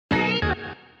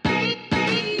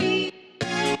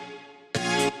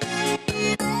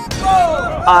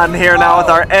On here now with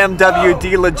our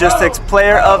MWD Logistics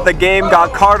Player of the Game.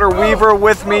 Got Carter Weaver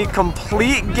with me,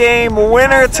 complete game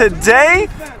winner today.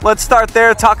 Let's start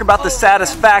there, talk about the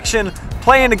satisfaction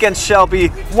playing against Shelby,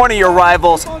 one of your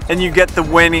rivals, and you get the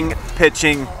winning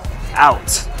pitching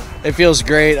out. It feels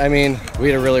great. I mean, we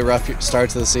had a really rough start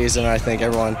to the season. I think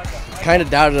everyone kind of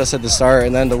doubted us at the start,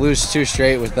 and then to lose 2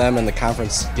 straight with them in the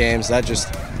conference games, that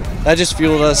just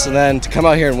fueled us. And then to come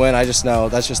out here and win, I just know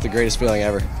that's just the greatest feeling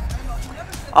ever.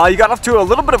 You got off to a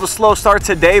little bit of a slow start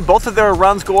today. Both of their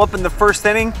runs go up in the first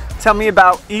inning. Tell me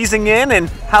about easing in and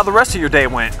how the rest of your day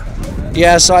went.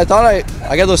 Yeah, so I thought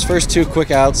I got those first 2 quick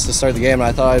outs to start the game, and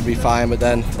I thought I'd be fine, but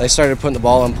then they started putting the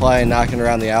ball in play and knocking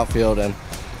around the outfield, and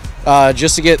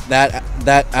just to get that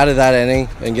out of that inning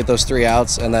and get those 3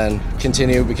 outs and then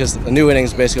continue, because a new inning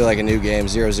is basically like a new game,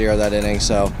 0-0 that inning.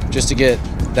 So just to get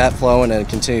that flowing and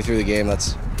continue through the game,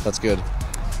 that's good.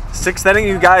 6th inning,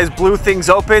 you guys blew things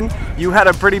open. You had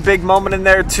a pretty big moment in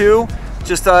there too.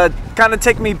 Just kind of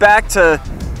take me back to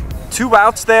 2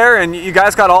 outs there, and you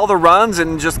guys got all the runs,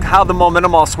 and just how the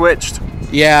momentum all switched.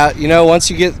 Yeah, you know, once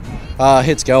you get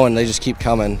hits going, they just keep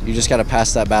coming. You just got to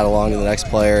pass that bat along to the next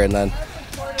player, and then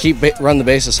run the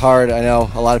bases hard. I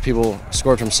know a lot of people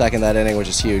scored from second that inning, which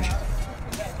is huge.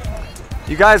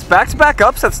 You guys back-to-back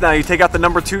upsets now. You take out the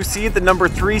number 2 seed, the number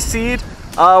 3 seed.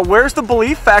 Where's the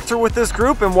belief factor with this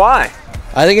group, and why?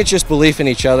 I think it's just belief in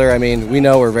each other. I mean, we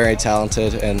know we're very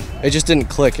talented, and it just didn't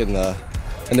click in the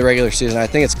regular season. I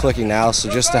think it's clicking now, so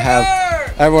just to have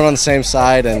everyone on the same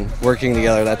side and working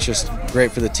together, that's just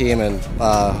great for the team, and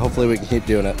hopefully we can keep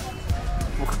doing it.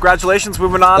 Well, congratulations,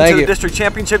 moving on to the district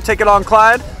championship. Take it on,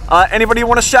 Clyde. Anybody you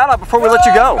want to shout out before we let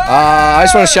you go? I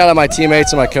just want to shout out my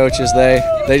teammates and my coaches. They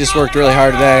just worked really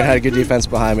hard today and had a good defense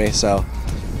behind me. So.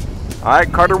 All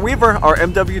right, Carter Weaver, our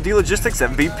MWD Logistics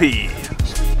MVP.